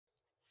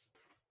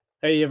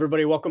Hey,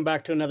 everybody, welcome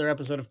back to another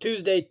episode of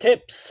Tuesday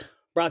Tips,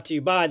 brought to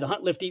you by the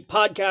Hunt Lift Eat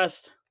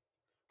podcast.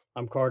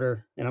 I'm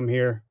Carter, and I'm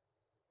here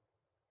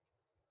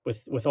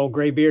with old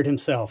Graybeard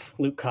himself,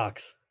 Luke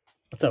Cox.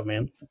 What's up,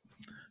 man?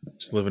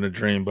 Just living a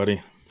dream,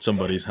 buddy.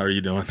 Somebody's. How are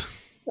you doing?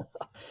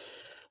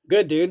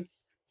 Good, dude.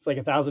 It's like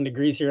 1,000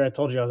 degrees here. I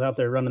told you I was out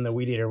there running the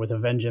weed eater with a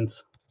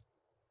vengeance,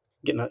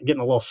 getting a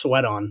little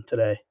sweat on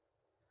today.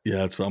 Yeah,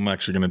 that's what I'm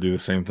actually going to do the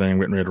same thing. I'm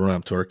getting ready to run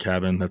up to our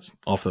cabin that's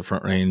off the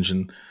front range,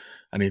 and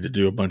I need to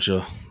do a bunch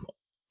of.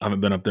 I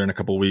haven't been up there in a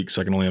couple of weeks,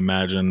 so I can only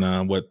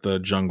imagine what the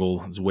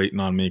jungle is waiting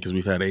on me because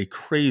we've had a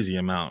crazy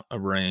amount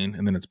of rain,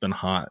 and then it's been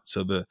hot.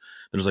 So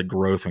there's like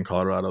growth in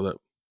Colorado that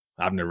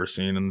I've never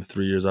seen in the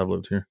 3 years I've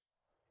lived here.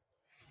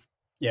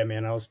 Yeah,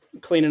 man. I was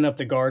cleaning up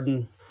the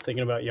garden,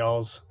 thinking about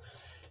y'all's.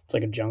 It's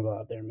like a jungle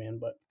out there, man.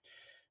 But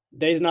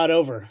day's not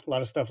over. A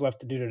lot of stuff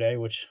left to do today,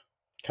 which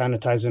kind of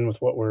ties in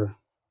with what we're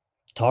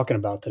talking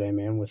about today,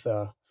 man, with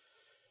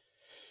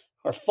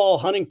our fall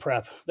hunting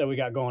prep that we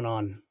got going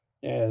on.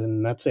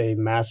 And that's a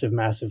massive,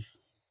 massive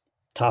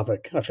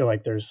topic. I feel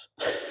like there's,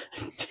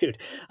 dude,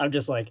 I'm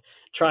just like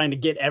trying to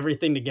get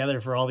everything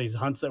together for all these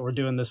hunts that we're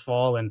doing this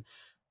fall and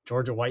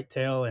Georgia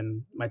whitetail.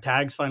 And my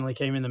tags finally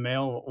came in the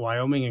mail,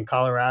 Wyoming and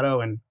Colorado.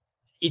 And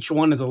each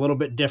one is a little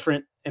bit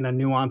different in a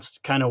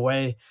nuanced kind of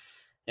way.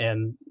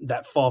 And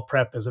that fall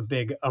prep is a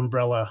big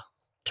umbrella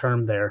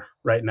term there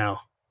right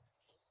now.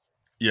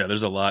 Yeah,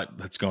 there's a lot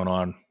that's going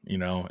on,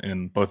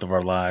 in both of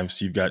our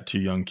lives. You've got two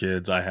young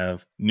kids. I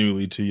have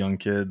newly two young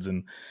kids,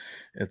 and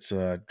it's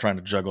trying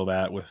to juggle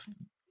that with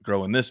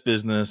growing this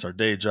business, our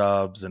day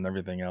jobs, and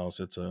everything else.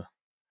 It's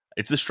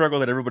the struggle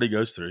that everybody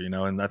goes through,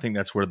 and I think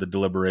that's where the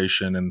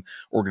deliberation and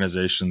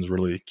organization is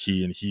really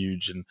key and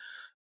huge. And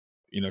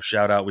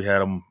shout out, we had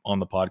them on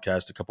the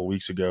podcast a couple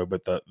weeks ago,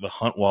 but the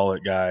Hunt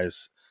Wallet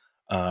guys,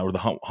 or the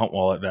Hunt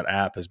Wallet, that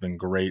app has been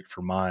great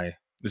for my.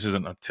 This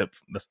isn't a tip.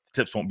 The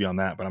tips won't be on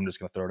that, but I'm just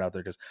going to throw it out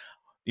there because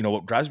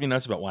what drives me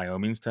nuts about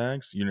Wyoming's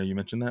tags. You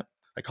mentioned that,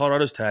 like,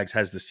 Colorado's tags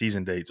has the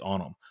season dates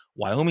on them.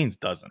 Wyoming's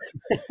doesn't,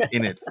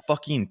 and it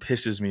fucking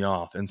pisses me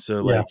off. And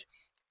so, Yeah. like,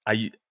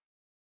 I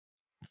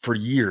for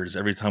years,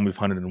 every time we've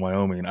hunted in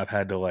Wyoming, I've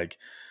had to, like,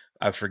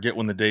 I forget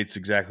when the dates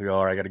exactly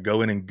are. I got to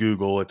go in and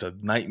Google. It's a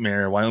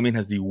nightmare. Wyoming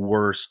has the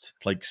worst,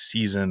 like,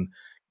 season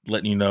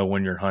letting you know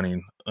when you're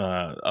hunting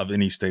of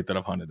any state that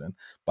I've hunted in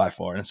by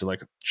far. And so,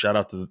 like, shout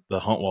out to the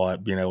Hunt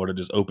Wallet being able to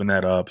just open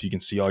that up. You can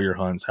see all your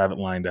hunts, have it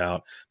lined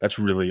out. That's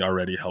really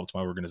already helped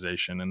my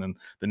organization. And then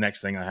the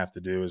next thing I have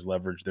to do is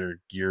leverage their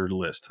gear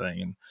list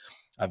thing.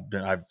 And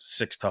I have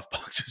 6 tough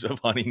boxes of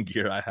hunting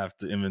gear I have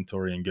to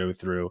inventory and go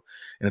through,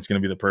 and it's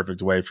going to be the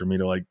perfect way for me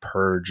to, like,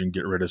 purge and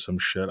get rid of some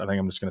shit. I think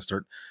I'm just going to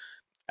start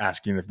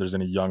asking if there's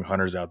any young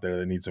hunters out there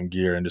that need some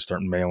gear and just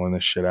start mailing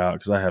this shit out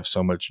because I have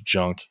so much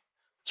junk.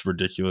 It's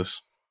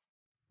ridiculous.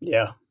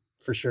 Yeah,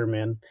 for sure,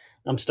 man.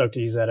 I'm stoked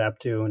to use that app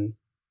too and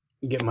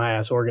get my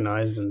ass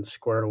organized and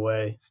squared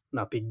away,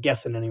 not be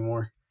guessing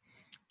anymore.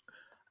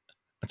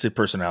 I'd say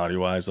personality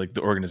wise, like,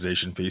 the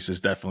organization piece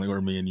is definitely where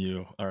me and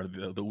you are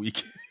the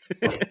weakest.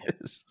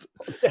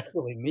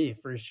 Definitely me,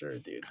 for sure,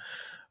 dude.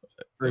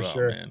 For Oh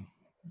sure. man.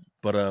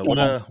 But Um,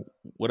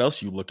 what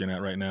else are you looking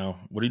at right now?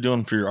 What are you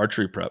doing for your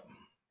archery prep?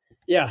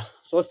 yeah,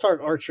 so let's talk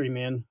archery,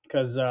 man,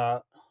 because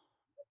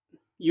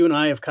you and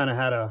I have kind of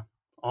had a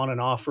on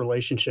and off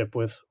relationship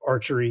with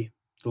archery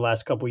the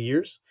last couple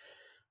years.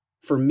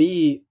 For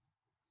me,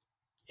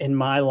 in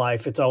my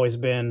life, it's always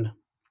been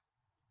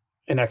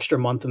an extra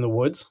month in the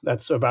woods.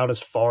 That's about as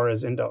far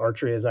as into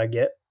archery as I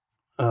get.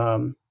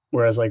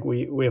 Whereas, like,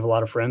 we have a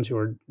lot of friends who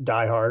are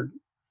diehard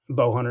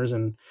bow hunters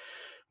and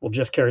will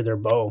just carry their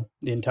bow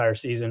the entire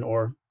season,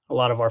 or a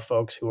lot of our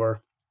folks who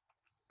are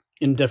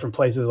in different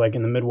places, like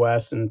in the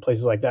Midwest and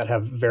places like that,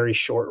 have very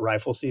short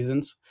rifle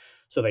seasons,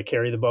 so they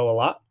carry the bow a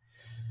lot.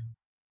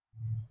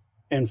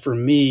 And for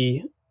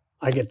me,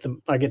 I get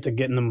to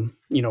get in them,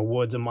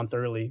 woods a month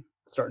early,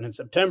 starting in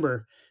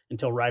September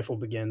until rifle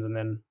begins, and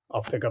then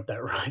I'll pick up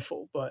that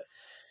rifle. But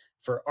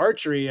for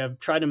archery, I've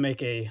tried to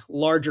make a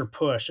larger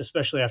push,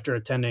 especially after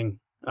attending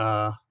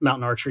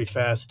Mountain Archery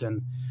Fest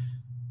and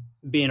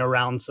being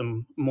around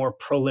some more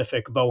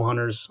prolific bow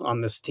hunters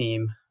on this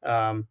team.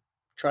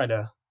 Try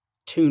to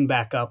tune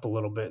back up a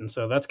little bit, and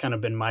so that's kind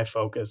of been my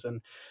focus. And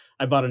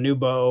I bought a new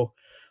bow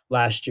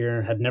last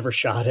year, had never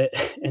shot it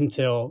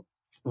until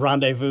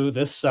Rendezvous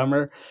this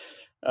summer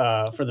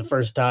for the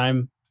first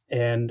time,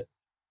 and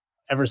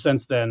ever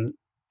since then,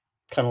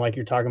 kind of like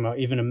you're talking about,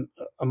 even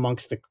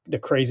amongst the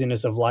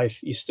craziness of life,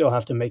 you still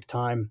have to make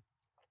time,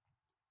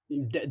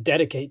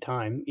 dedicate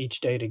time each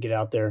day to get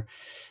out there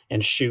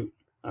and shoot.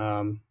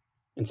 And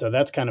so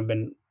that's kind of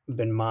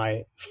been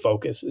my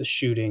focus, is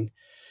shooting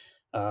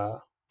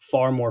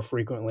far more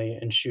frequently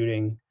and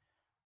shooting,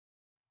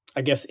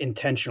 I guess,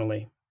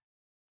 intentionally.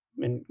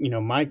 And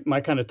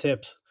my kind of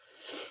tips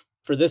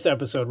for this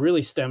episode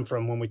really stem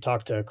from when we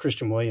talked to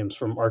Christian Williams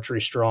from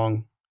Archery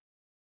Strong.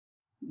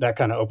 That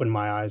kind of opened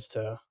my eyes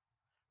to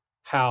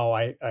how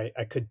I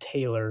could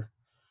tailor,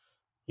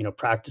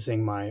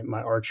 practicing my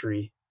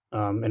archery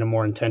in a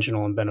more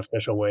intentional and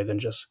beneficial way than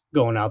just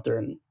going out there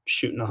and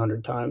shooting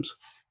 100 times.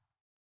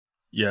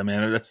 Yeah,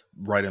 man, that's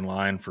right in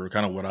line for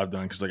kind of what I've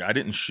done. Cause like I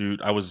didn't shoot.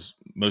 I was,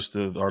 most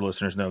of our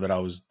listeners know that I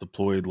was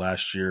deployed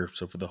last year.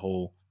 So for the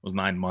whole, it was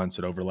 9 months.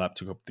 It overlapped,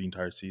 took up the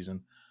entire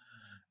season.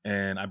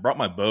 And I brought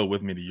my bow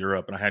with me to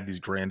Europe, and I had these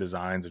grand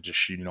designs of just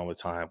shooting all the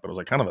time. But it was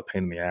like kind of a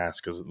pain in the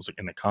ass because it was like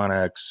in the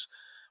Connex,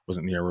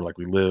 wasn't near where like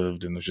we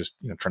lived, and it was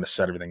just trying to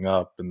set everything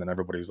up. And then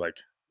everybody's like,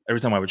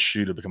 every time I would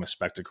shoot, it become a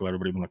spectacle.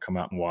 Everybody want to come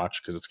out and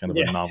watch because it's kind of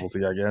a Yeah.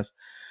 novelty, I guess.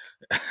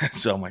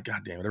 So I'm like,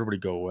 God damn it, everybody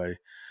go away.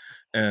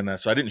 And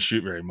so I didn't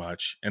shoot very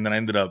much, and then I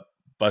ended up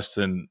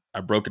busting. I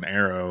broke an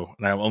arrow,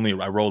 and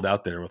I rolled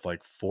out there with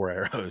like 4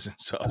 arrows, and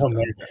so Oh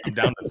man. I'm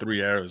down to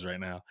 3 arrows right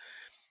now.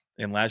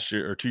 And last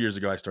year or 2 years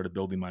ago, I started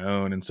building my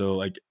own. And so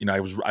like,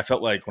 I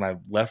felt like when I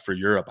left for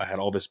Europe, I had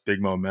all this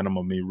big momentum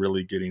of me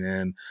really getting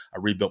in. I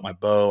rebuilt my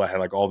bow. I had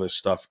like all this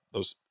stuff,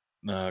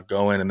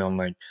 going, and then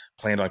like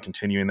planned on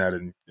continuing that.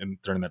 And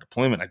during that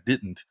deployment, I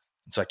didn't.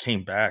 And so I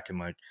came back and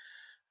like,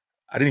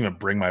 I didn't even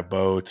bring my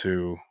bow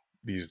to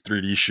these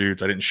 3D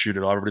shoots. I didn't shoot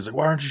it all. Everybody's like,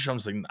 why aren't you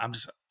shooting? I'm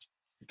just,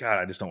 God,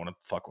 I just don't want to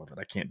fuck with it.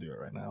 I can't do it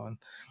right now. And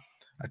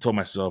I told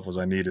myself was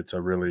I needed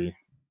to really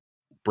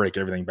break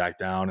everything back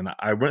down. And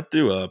I went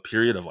through a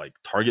period of like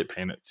target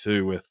panic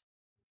too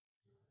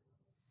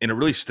and it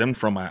really stemmed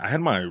from I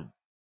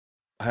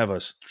have a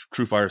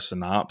TrueFire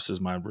Synopsis as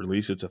my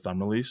release. It's a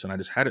thumb release, and I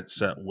just had it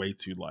set way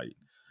too light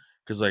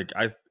because like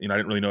I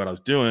didn't really know what I was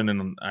doing,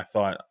 and I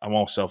thought I'm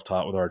all self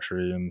taught with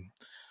archery, and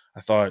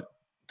I thought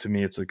to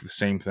me it's like the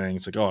same thing.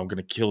 It's like, oh, I'm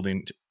going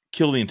to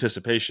kill the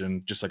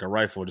anticipation just like a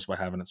rifle just by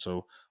having it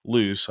so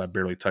loose, so I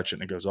barely touch it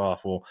and it goes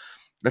off. Well,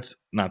 that's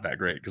not that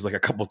great because like a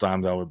couple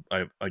times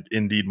I like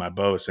indeed my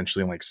bow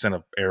essentially and like sent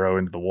an arrow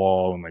into the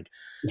wall, and like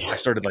I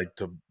started like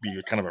to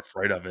be kind of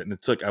afraid of it. And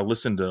I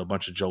listened to a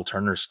bunch of Joel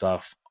Turner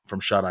stuff from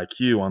Shot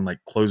IQ on like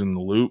closing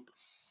the loop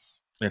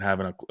and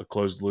having a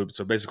closed loop.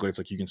 So basically, it's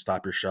like you can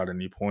stop your shot at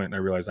any point. And I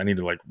realized I need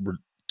to like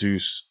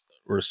reduce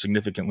or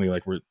significantly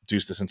like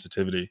reduce the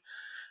sensitivity.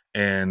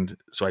 And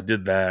so I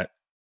did that,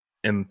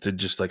 and to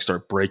just like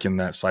start breaking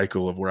that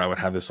cycle of where I would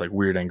have this like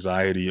weird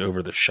anxiety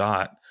over the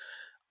shot,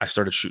 I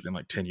started shooting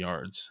like 10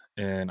 yards.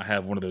 And I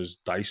have one of those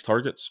dice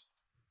targets,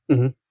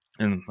 Hmm.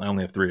 and I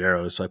only have 3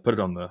 arrows, so I put it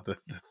on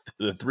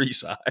the three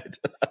side,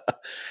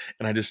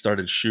 and I just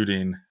started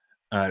shooting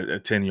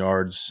at 10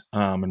 yards,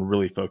 and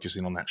really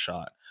focusing on that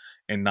shot,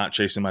 and not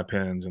chasing my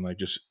pins, and like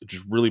just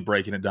really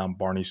breaking it down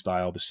Barney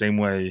style, the same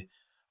way.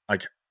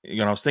 Like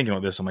I was thinking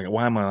about this, I'm like,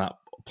 why am I not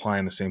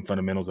applying the same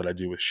fundamentals that I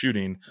do with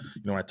shooting?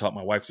 When I taught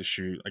my wife to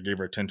shoot, I gave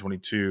her a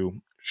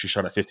 10-22. She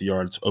shot at 50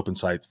 yards, open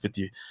sights,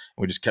 50, and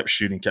we just kept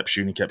shooting, kept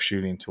shooting, kept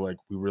shooting until like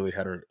we really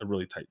had a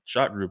really tight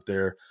shot group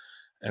there,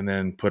 and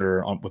then put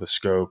her on with a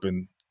scope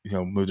and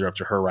moved her up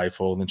to her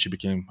rifle, and then she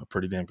became a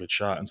pretty damn good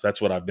shot. And so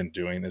that's what I've been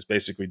doing, is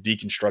basically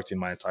deconstructing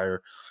my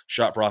entire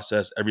shot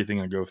process,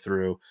 everything I go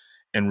through,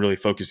 and really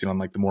focusing on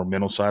like the more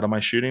mental side of my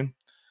shooting.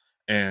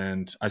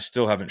 And I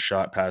still haven't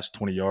shot past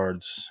 20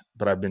 yards,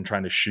 but I've been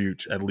trying to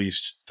shoot at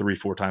least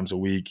 3-4 times a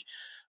week.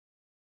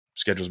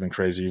 Schedule's been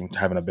crazy,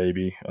 having a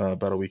baby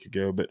about a week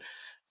ago, but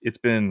it's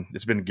been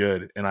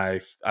good. And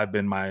I've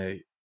been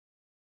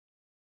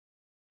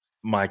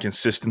my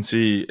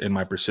consistency and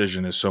my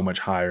precision is so much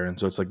higher. And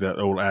so it's like that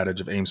old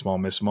adage of aim small,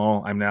 miss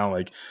small. I'm now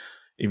like,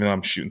 even though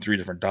I'm shooting 3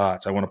 different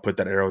dots, I want to put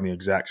that arrow in the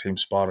exact same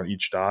spot on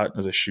each dot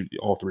as I shoot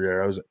all 3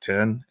 arrows at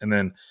 10. And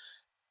then,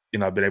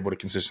 I've been able to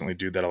consistently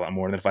do that a lot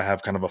more. And then if I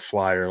have kind of a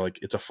flyer, like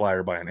it's a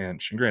flyer by an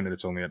inch, and granted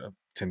it's only at a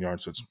 10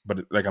 yards.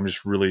 Like I'm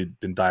just really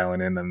been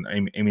dialing in and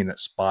aiming at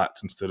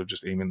spots instead of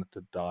just aiming at the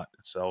dot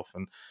itself.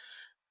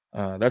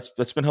 And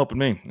that's been helping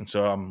me. And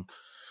so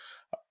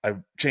I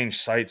changed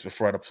sights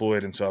before I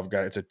deployed, and so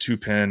it's a 2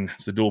 pin,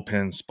 it's a dual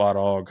pin spot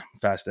og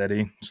fast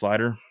eddy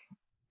slider,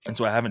 and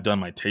so I haven't done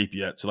my tape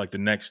yet. So like the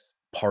next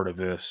part of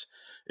this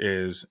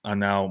is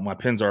now my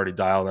pins are already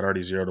dialed. I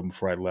already zeroed them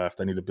before I left.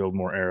 I need to build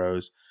more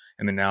arrows,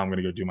 and then now I'm going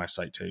to go do my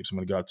sight tapes. I'm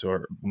going to go out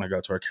to when I go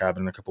out to our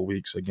cabin in a couple of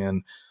weeks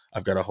again.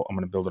 I'm going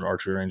to build an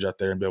archery range out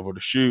there and be able to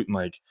shoot and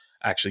like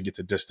actually get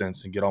the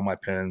distance and get all my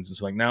pins. And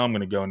so like now I'm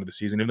going to go into the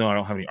season, even though I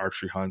don't have any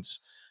archery hunts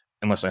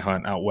unless I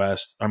hunt out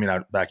west. I mean,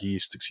 out back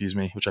east, excuse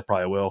me, which I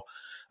probably will.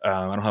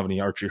 I don't have any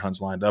archery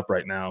hunts lined up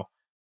right now.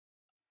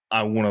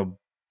 I want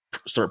to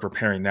start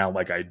preparing now,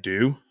 like I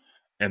do,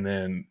 and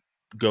then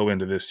go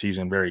into this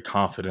season very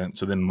confident.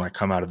 So then when I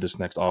come out of this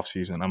next off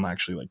season, I'm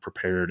actually like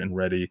prepared and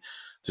ready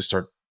to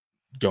start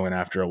going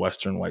after a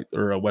Western white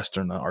or a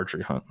Western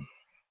archery hunt.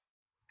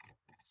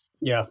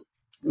 Yeah,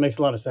 it makes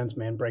a lot of sense,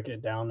 man. Breaking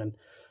it down and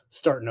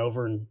starting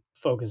over and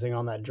focusing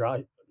on that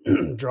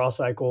draw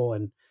cycle.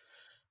 And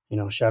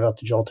shout out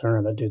to Joel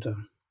Turner. That dude's a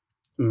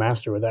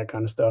master with that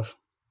kind of stuff.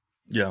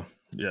 Yeah,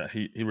 yeah,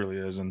 he really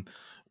is, and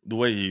the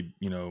way he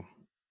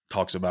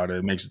talks about it,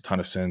 it makes a ton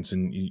of sense.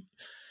 And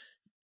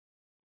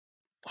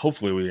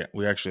hopefully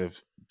we actually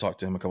have talked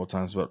to him a couple of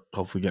times about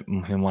hopefully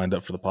getting him lined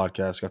up for the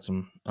podcast. Got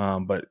some,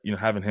 but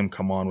having him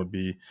come on would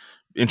be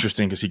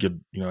interesting because he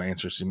could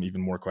answer some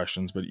even more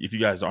questions. But if you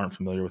guys aren't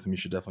familiar with him, you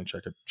should definitely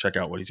check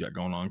out what he's got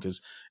going on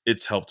because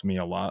it's helped me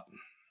a lot.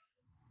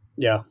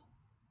 Yeah,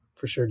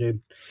 for sure,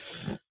 dude.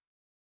 I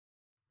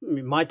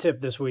mean, my tip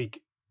this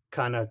week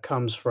kind of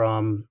comes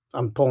from,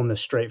 I'm pulling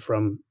this straight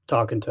from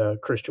talking to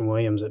Christian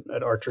Williams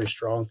at Archery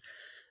Strong.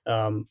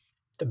 Um,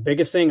 the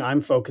biggest thing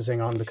I'm focusing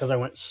on, because I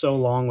went so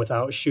long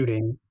without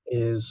shooting,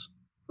 is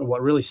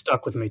what really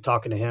stuck with me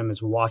talking to him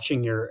is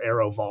watching your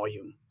arrow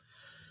volume.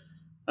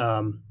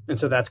 And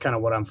so that's kind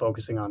of what I'm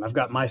focusing on. I've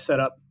got my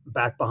setup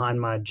back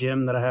behind my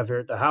gym that I have here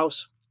at the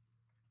house.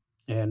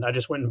 And I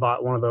just went and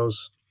bought one of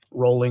those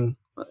rolling,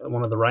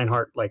 one of the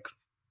Reinhardt, like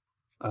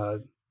uh,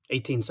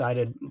 18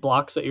 sided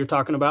blocks that you're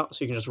talking about.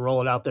 So you can just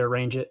roll it out there,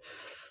 range it.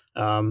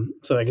 So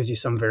that gives you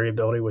some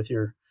variability with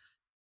your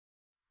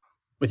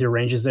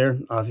ranges there.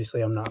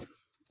 Obviously, I'm not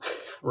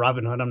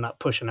Robin Hood. I'm not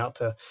pushing out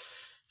to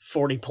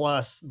 40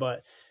 plus,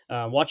 but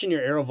watching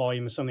your arrow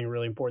volume is something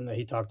really important that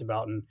he talked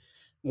about. And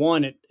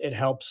one, it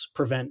helps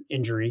prevent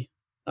injury.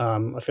 I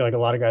feel like a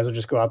lot of guys will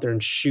just go out there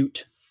and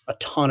shoot a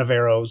ton of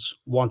arrows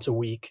once a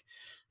week.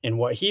 And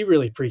what he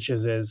really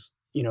preaches is,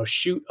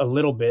 shoot a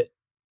little bit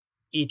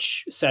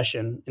each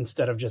session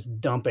instead of just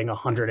dumping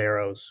 100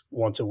 arrows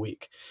once a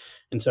week.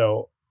 And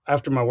so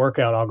after my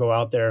workout, I'll go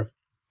out there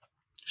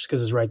just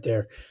because it's right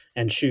there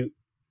and shoot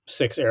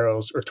 6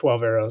 arrows or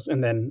 12 arrows,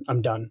 and then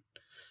I'm done.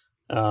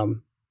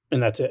 And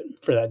that's it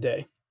for that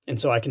day. And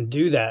so I can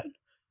do that.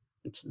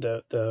 It's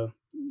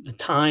the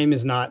time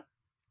is not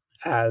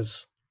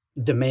as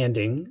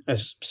demanding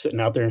as sitting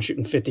out there and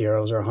shooting 50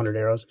 arrows or 100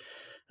 arrows.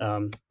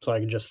 So I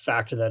can just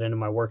factor that into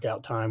my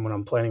workout time when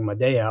I'm planning my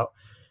day out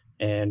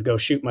and go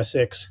shoot my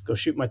 6, go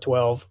shoot my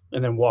 12,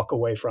 and then walk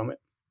away from it.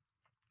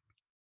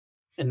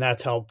 And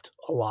that's helped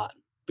a lot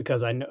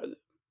because I know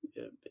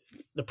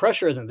the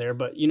pressure isn't there,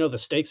 but the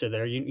stakes are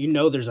there. You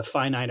know there's a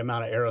finite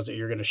amount of arrows that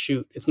you're going to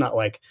shoot. It's not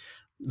like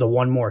the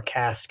one more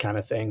cast kind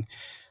of thing.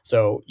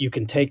 So you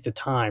can take the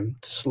time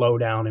to slow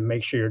down and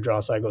make sure your draw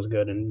cycle is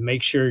good and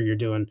make sure you're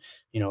doing,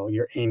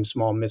 your aim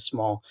small, miss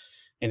small.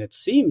 And it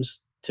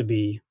seems to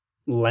be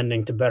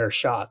lending to better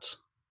shots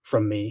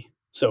from me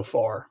so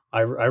far.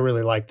 I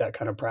really like that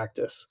kind of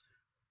practice.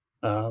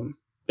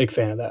 Big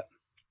fan of that.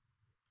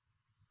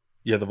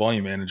 Yeah, the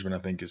volume management I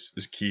think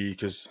is key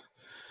because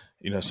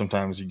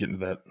sometimes you get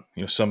into that,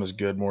 some is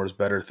good, more is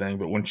better thing.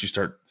 But once you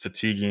start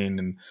fatiguing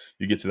and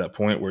you get to that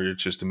point where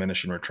it's just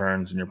diminishing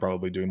returns and you're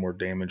probably doing more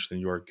damage than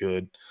you are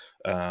good.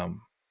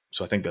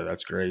 So I think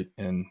that's great.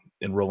 And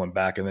rolling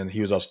back. And then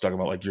he was also talking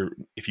about like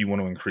if you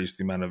want to increase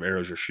the amount of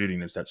arrows you're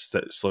shooting, it's that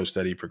slow,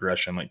 steady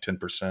progression, like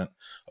 10%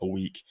 a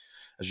week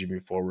as you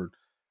move forward.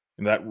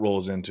 And that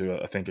rolls into,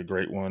 I think, a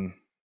great one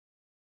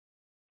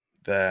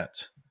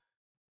that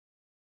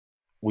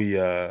we,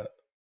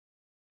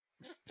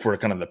 for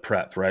kind of the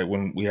prep, right?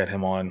 When we had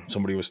him on,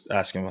 somebody was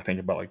asking him, I think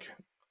about like,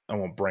 I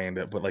won't brand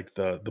it, but like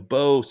the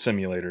bow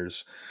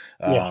simulators,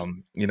 Yeah.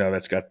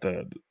 that's got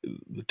the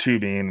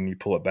tubing and you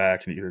pull it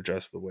back and you can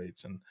adjust the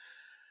weights. And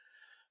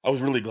I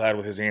was really glad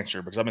with his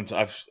answer because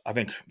I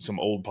think some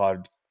old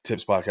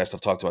tips podcasts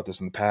I've talked about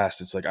this in the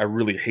past. It's like, I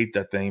really hate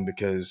that thing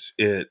because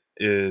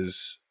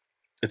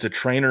it's a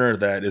trainer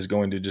that is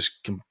going to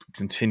just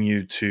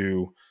continue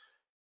to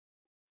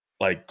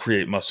like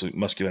create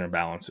muscular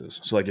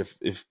imbalances. So like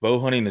if bow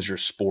hunting is your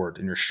sport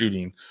and you're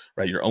shooting,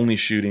 right, you're only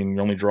shooting,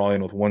 you're only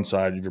drawing with one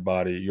side of your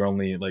body, you're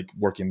only like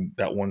working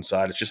that one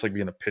side. It's just like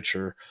being a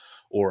pitcher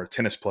or a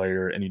tennis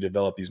player and you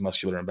develop these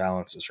muscular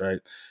imbalances, right?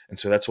 And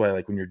so that's why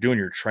like when you're doing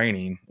your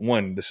training,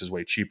 one, this is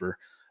way cheaper.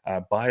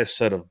 Buy a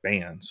set of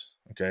bands,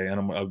 okay?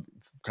 And I'll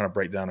kind of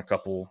break down a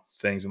couple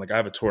things. And like I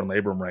have a torn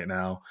labrum right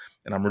now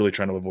and I'm really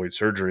trying to avoid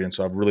surgery. And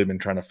so I've really been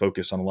trying to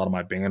focus on a lot of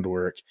my band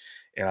work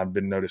and I've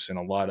been noticing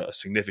a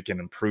significant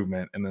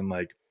improvement. And then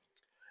like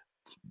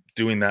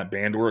doing that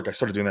band work, I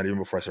started doing that even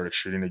before I started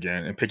shooting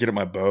again and picking up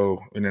my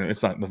bow. And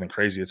it's not nothing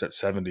crazy. It's at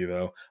 70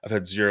 though. I've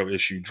had zero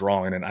issue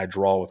drawing and I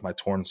draw with my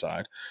torn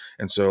side.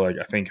 And so like,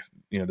 I think,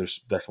 there's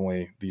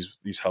definitely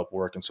these help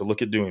work. And so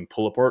look at doing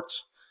pull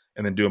aparts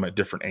and then do them at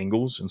different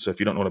angles. And so if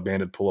you don't know what a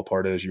banded pull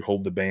apart is, you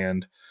hold the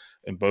band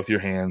in both your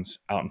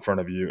hands out in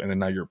front of you. And then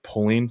now you're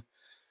pulling.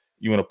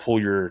 You want to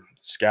pull your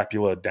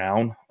scapula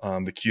down.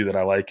 The cue that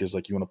I like is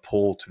like you want to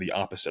pull to the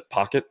opposite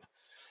pocket.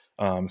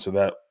 So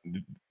that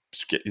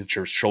get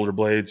your shoulder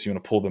blades, you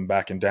want to pull them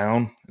back and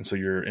down. And so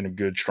you're in a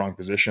good, strong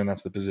position.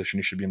 That's the position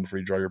you should be in before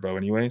you draw your bow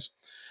anyways.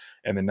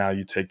 And then now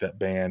you take that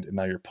band and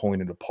now you're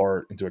pulling it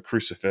apart into a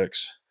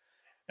crucifix.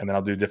 And then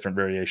I'll do different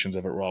variations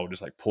of it where I'll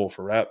just like pull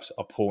for reps.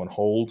 I'll pull and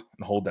hold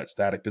that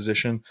static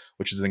position,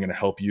 which is then going to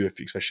help you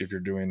especially if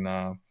you're doing,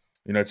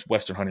 it's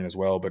Western hunting as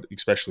well, but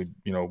especially,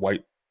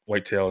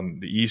 whitetail in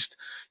the East,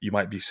 you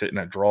might be sitting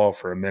at draw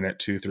for a minute,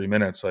 2-3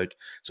 minutes. Like,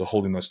 so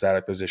holding those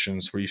static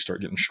positions where you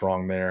start getting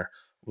strong there,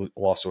 will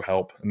also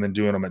help. And then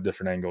doing them at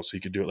different angles. So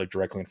you could do it like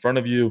directly in front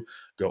of you,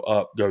 go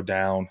up, go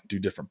down, do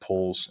different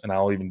pulls. And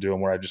I'll even do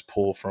them where I just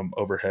pull from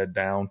overhead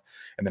down.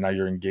 And then now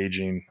you're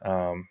engaging,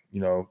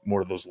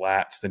 more of those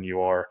lats than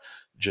you are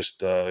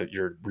just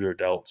your rear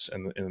delts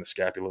and the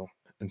scapula.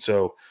 And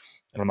so,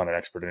 and I'm not an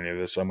expert in any of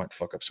this, so I might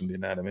fuck up some of the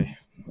anatomy.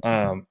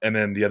 And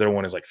then the other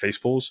one is like face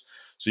pulls.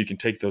 So you can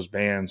take those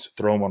bands,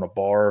 throw them on a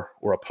bar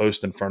or a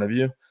post in front of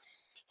you,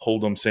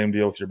 hold them, same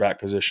deal with your back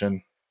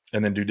position,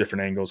 and then do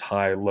different angles,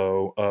 high,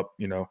 low, up,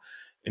 and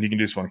you can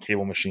do this on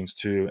cable machines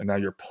too. And now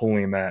you're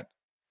pulling that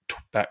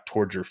back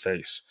towards your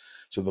face.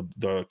 So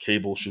the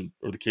cable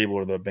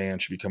or the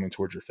band should be coming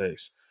towards your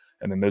face.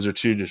 And then those are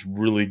two just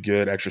really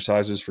good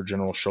exercises for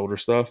general shoulder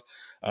stuff,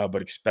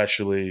 but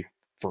especially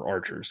for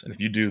archers. And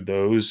if you do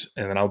those,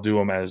 and then I'll do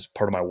them as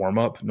part of my warm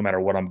up, no matter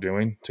what I'm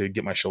doing to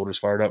get my shoulders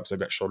fired up because I've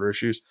got shoulder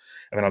issues.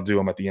 And then I'll do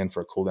them at the end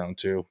for a cool down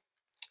too.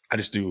 I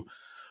just do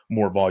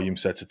more volume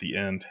sets at the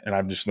end. And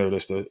I've just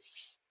noticed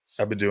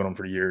I've been doing them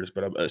for years,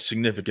 but a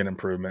significant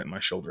improvement in my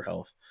shoulder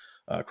health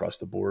across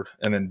the board.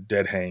 And then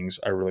dead hangs,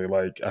 I really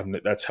like.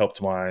 That's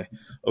helped my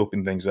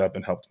open things up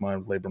and helped my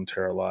labrum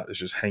tear a lot. It's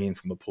just hanging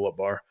from the pull up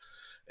bar,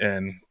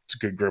 and it's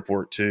good grip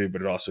work too.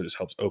 But it also just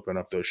helps open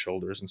up those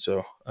shoulders. And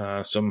so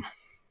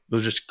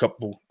those are just a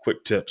couple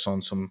quick tips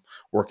on some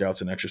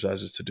workouts and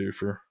exercises to do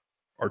for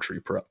archery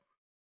prep.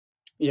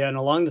 Yeah, and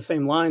along the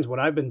same lines, what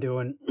I've been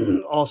doing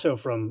also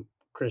from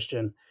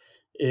Christian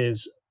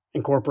is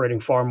incorporating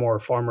far more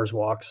farmers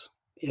walks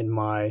in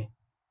my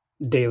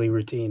daily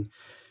routine,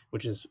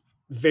 which is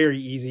very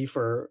easy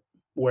for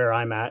where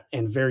I'm at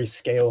and very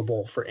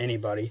scalable for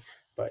anybody.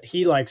 But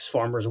he likes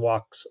farmers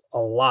walks a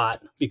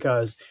lot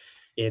because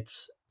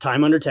it's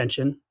time under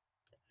tension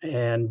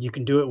and you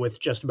can do it with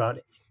just about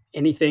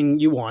anything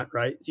you want,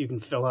 right? So you can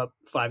fill up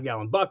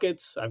 5-gallon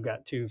buckets. I've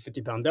got two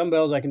 50-pound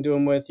dumbbells I can do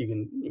them with. You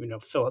can,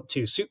 fill up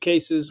two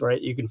suitcases,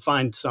 right? You can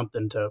find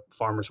something to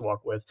farmer's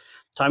walk with.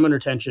 Time under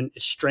tension,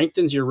 it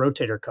strengthens your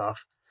rotator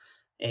cuff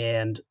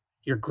and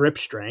your grip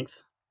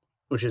strength,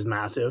 which is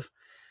massive.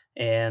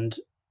 And,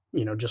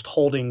 just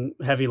holding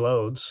heavy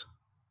loads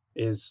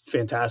is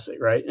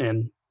fantastic, right?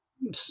 And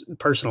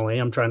personally,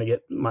 I'm trying to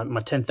get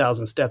my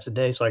 10,000 steps a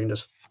day so I can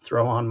just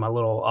throw on my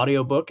little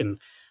audiobook and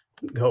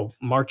go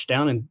march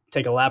down and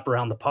take a lap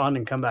around the pond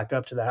and come back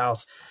up to the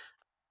house.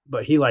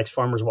 But he likes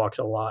farmers walks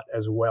a lot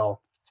as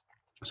well.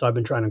 So I've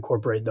been trying to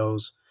incorporate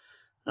those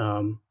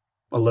a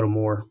little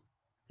more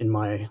in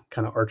my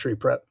kind of archery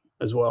prep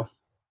as well.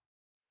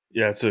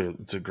 Yeah, it's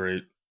a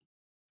great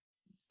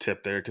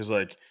tip there because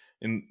like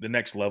in the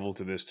next level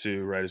to this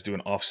too, right, is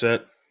doing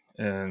offset.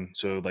 And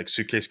so like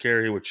suitcase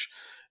carry, which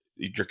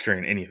you're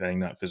carrying anything,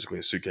 not physically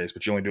a suitcase,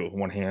 but you only do it with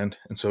one hand.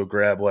 And so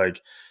grab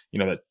like,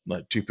 that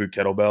like Tupu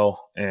kettlebell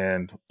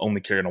and only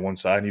carry it on one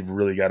side. And you've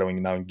really got to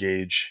now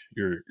engage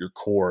your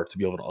core to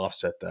be able to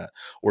offset that,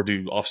 or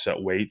do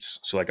offset weights.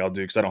 So like I'll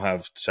do, cause I don't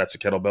have sets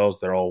of kettlebells.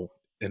 They're all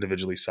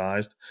individually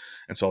sized.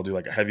 And so I'll do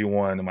like a heavy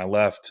one on my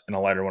left and a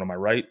lighter one on my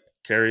right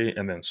carry,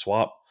 and then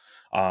swap.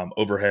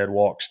 Overhead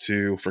walks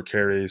too for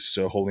carries.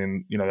 So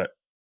holding, that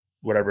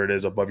whatever it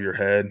is above your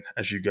head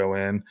as you go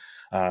in.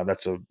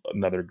 That's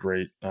another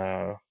great,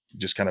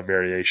 just kind of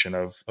variation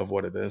of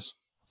what it is.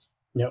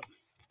 Yep.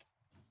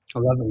 I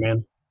love it,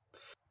 man.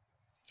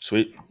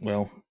 Sweet.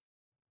 Well,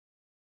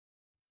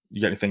 you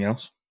got anything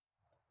else?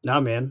 No,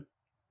 man.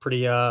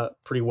 Pretty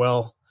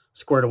well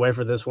squared away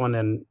for this one.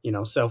 And,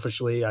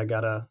 selfishly I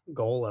got a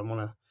goal. I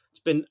wanna it's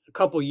been a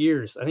couple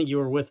years. I think you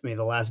were with me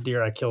the last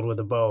deer I killed with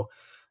a bow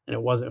and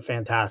it wasn't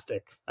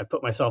fantastic. I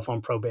put myself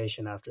on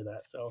probation after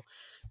that. So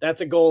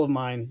that's a goal of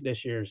mine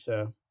this year is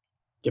to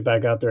get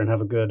back out there and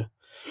have a good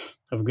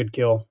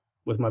kill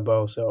with my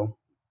bow. So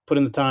put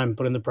in the time,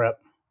 put in the prep.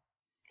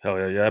 Hell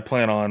yeah, yeah. I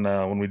plan on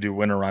when we do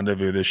Winter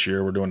Rendezvous this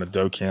year, we're doing a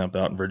doe camp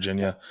out in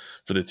Virginia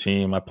for the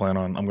team. I'm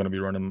going to be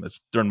running.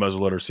 It's during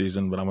muzzleloader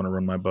season, but I'm going to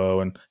run my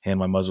bow and hand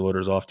my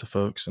muzzleloaders off to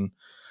folks. And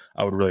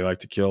I would really like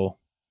to kill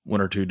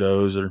one or two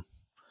does, or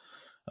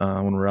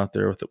when we're out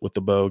there with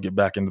the bow, get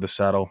back into the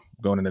saddle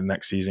going into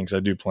next season, because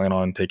I do plan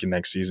on taking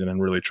next season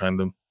and really trying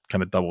to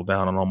kind of double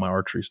down on all my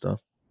archery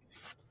stuff.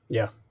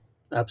 Yeah,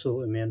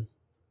 absolutely, man.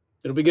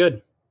 It'll be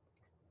good.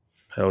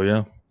 Hell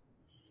yeah.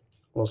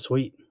 Well,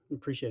 sweet.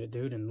 Appreciate it,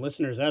 dude. And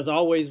listeners, as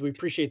always, we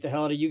appreciate the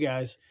hell out of you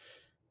guys.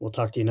 We'll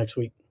talk to you next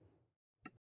week.